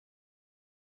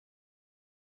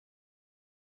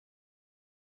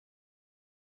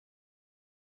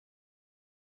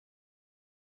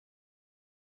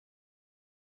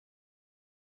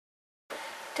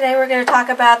Today we're going to talk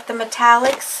about the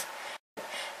metallics.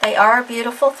 They are a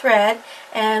beautiful thread,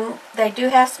 and they do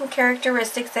have some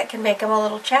characteristics that can make them a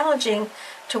little challenging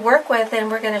to work with, and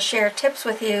we're going to share tips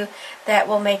with you that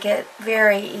will make it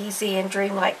very easy and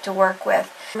dreamlike to work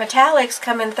with. Metallics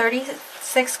come in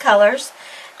 36 colors,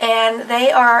 and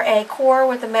they are a core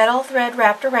with a metal thread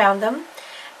wrapped around them,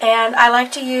 and I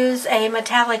like to use a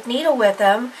metallic needle with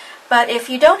them, but if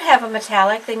you don't have a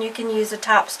metallic, then you can use a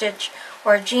top stitch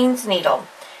or a jeans needle.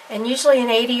 And usually an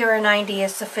 80 or a 90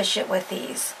 is sufficient with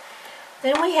these.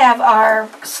 Then we have our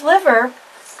sliver,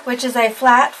 which is a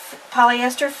flat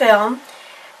polyester film,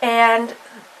 and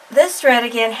this thread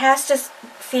again has to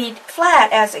feed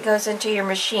flat as it goes into your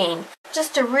machine.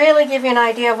 Just to really give you an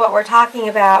idea of what we're talking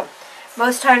about,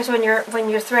 most times when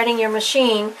you're threading your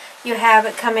machine, you have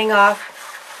it coming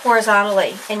off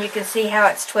horizontally, and you can see how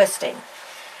it's twisting.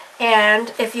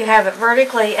 And if you have it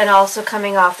vertically and also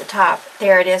coming off the top,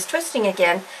 there it is twisting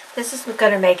again. This is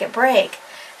going to make it break.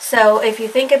 So if you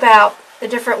think about the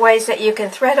different ways that you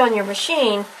can thread on your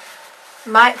machine,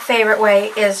 my favorite way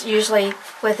is usually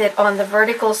with it on the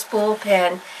vertical spool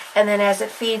pin, and then as it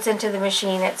feeds into the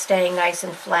machine it's staying nice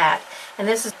and flat. And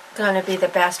this is going to be the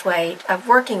best way of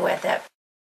working with it.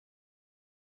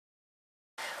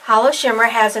 Holoshimmer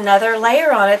has another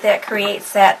layer on it that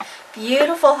creates that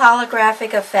beautiful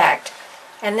holographic effect,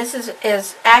 and this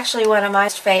is actually one of my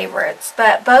favorites.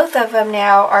 But both of them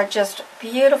now are just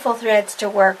beautiful threads to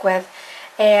work with,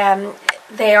 and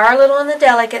they are a little on the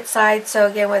delicate side. So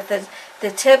again, with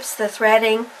the tips, the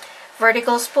threading,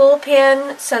 vertical spool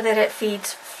pin so that it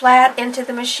feeds flat into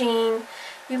the machine.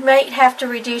 You might have to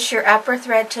reduce your upper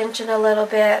thread tension a little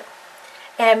bit,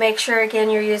 and make sure again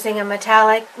you're using a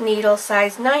metallic needle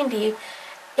size 90,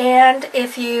 and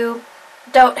if you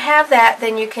don't have that,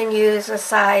 then you can use a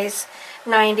size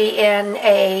 90 in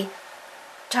a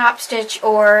top stitch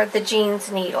or the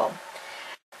jeans needle.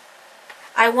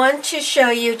 I want to show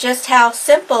you just how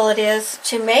simple it is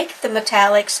to make the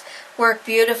metallics work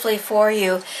beautifully for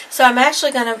you. So I'm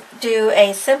actually going to do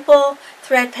a simple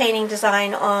thread painting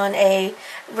design on a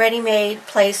ready-made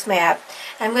placemat.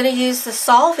 I'm going to use the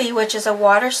Solvy, which is a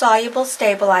water-soluble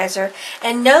stabilizer,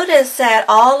 and notice that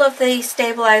all of the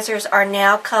stabilizers are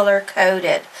now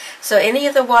color-coded. So any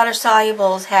of the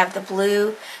water-solubles have the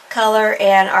blue color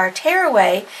and our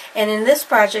tearaway, and in this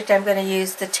project I'm going to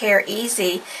use the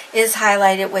Tear-Easy is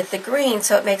highlighted with the green,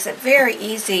 so it makes it very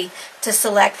easy to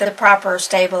select the proper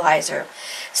stabilizer.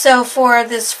 So for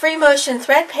this free motion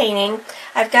thread painting,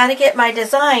 I've got to get my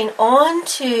design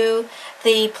onto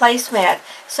the placemat.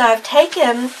 So I've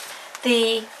taken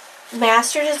the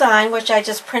master design, which I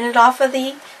just printed off of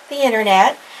the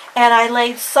internet, and I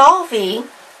laid Solvy,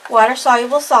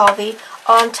 water-soluble Solvy,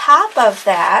 on top of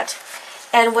that,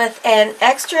 and with an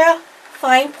extra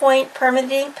fine point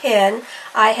permanent pin,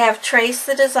 I have traced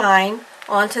the design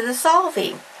onto the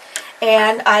Solvy.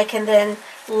 And I can then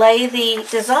lay the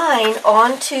design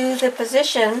onto the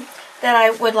position that I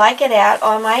would like it at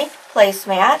on my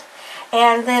placemat.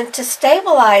 And then to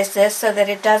stabilize this so that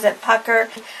it doesn't pucker,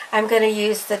 I'm going to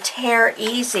use the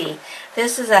Tear-Easy.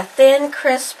 This is a thin,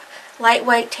 crisp,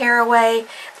 lightweight tearaway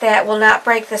that will not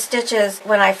break the stitches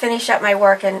when I finish up my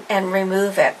work and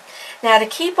remove it. Now, to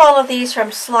keep all of these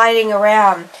from sliding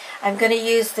around, I'm going to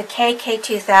use the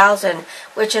KK2000,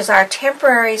 which is our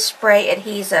temporary spray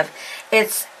adhesive.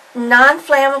 It's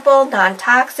non-flammable,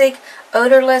 non-toxic,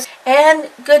 odorless,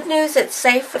 and good news, it's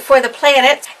safe for the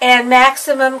planet and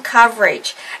maximum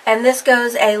coverage. And this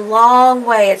goes a long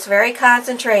way. It's very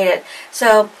concentrated.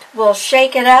 So we'll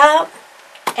shake it up,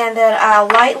 and then I'll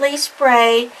lightly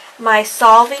spray my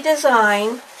Solvy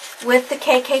design with the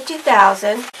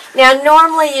KK2000. Now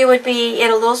normally you would be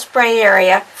in a little spray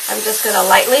area. I'm just going to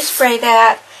lightly spray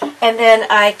that, and then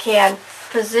I can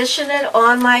position it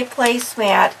on my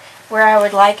placemat where I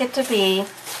would like it to be,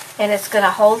 and it's going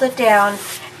to hold it down,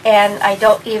 and I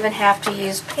don't even have to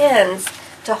use pins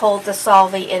to hold the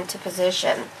Solvy into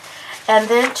position. And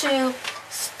then to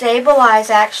stabilize,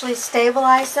 actually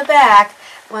stabilize the back,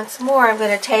 once more I'm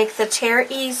going to take the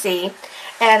Tear-Easy,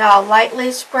 and I'll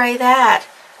lightly spray that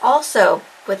also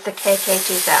with the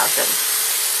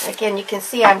KK2000. Again, you can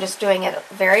see I'm just doing it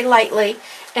very lightly,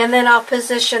 and then I'll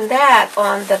position that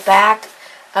on the back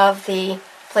of the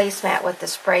placemat with the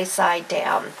spray side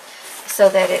down so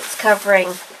that it's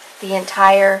covering the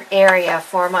entire area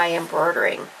for my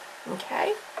embroidering.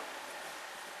 Okay.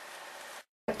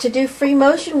 To do free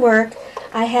motion work,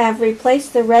 I have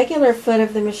replaced the regular foot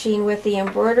of the machine with the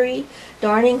embroidery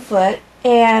darning foot,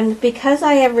 and because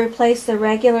I have replaced the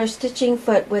regular stitching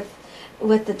foot with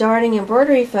the darning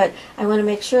embroidery foot, I want to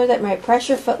make sure that my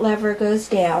pressure foot lever goes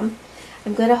down.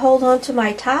 I'm going to hold on to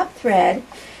my top thread,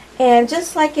 and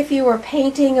just like if you were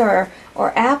painting or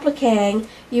appliquing,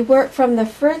 you work from the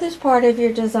furthest part of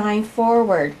your design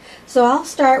forward. So I'll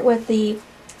start with the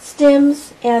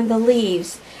stems and the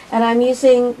leaves, and I'm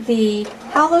using the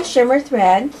Holoshimmer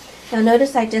thread. Now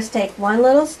notice I just take one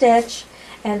little stitch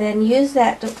and then use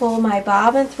that to pull my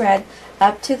bobbin thread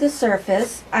up to the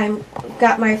surface. I've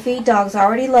got my feed dogs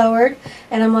already lowered,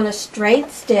 and I'm on a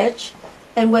straight stitch,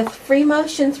 and with free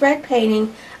motion thread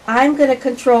painting I'm going to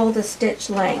control the stitch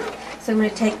length. So I'm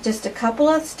going to take just a couple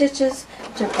of stitches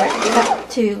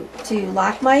to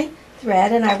lock my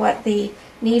thread, and I want the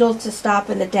needle to stop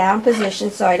in the down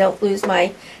position so I don't lose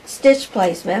my stitch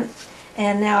placement.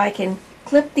 And now I can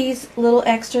clip these little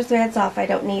extra threads off. I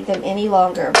don't need them any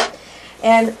longer.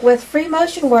 And with free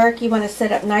motion work, you want to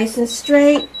sit up nice and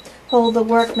straight, hold the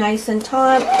work nice and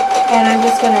taut, and I'm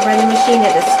just going to run the machine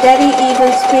at a steady,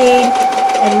 even speed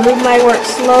and move my work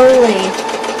slowly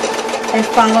and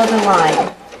follow the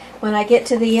line. When I get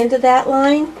to the end of that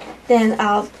line, then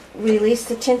I'll release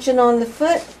the tension on the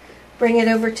foot, bring it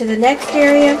over to the next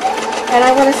area, and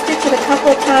I want to stitch it a couple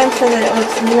of times so that it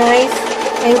looks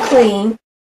nice and clean.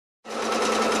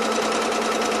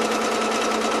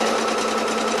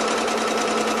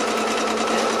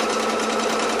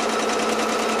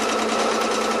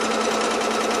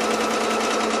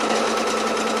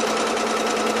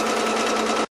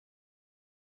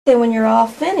 Then when you're all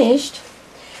finished,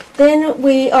 then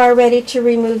we are ready to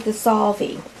remove the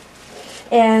Solvy.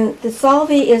 And the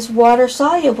Solvy is water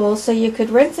soluble, so you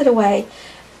could rinse it away.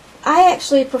 I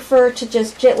actually prefer to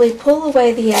just gently pull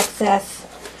away the excess,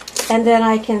 and then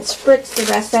I can spritz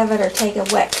the rest of it or take a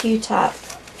wet Q-tip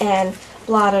and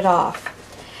blot it off.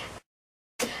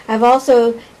 I've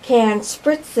also can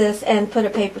spritz this and put a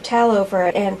paper towel over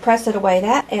it and press it away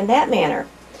in that manner.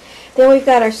 Then we've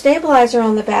got our stabilizer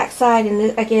on the back side,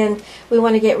 and again we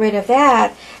want to get rid of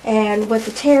that, and with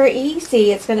the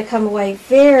Tear-Easy it's going to come away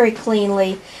very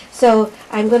cleanly. So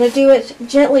I'm going to do it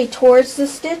gently towards the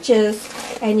stitches,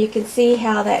 and you can see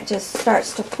how that just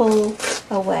starts to pull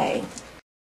away.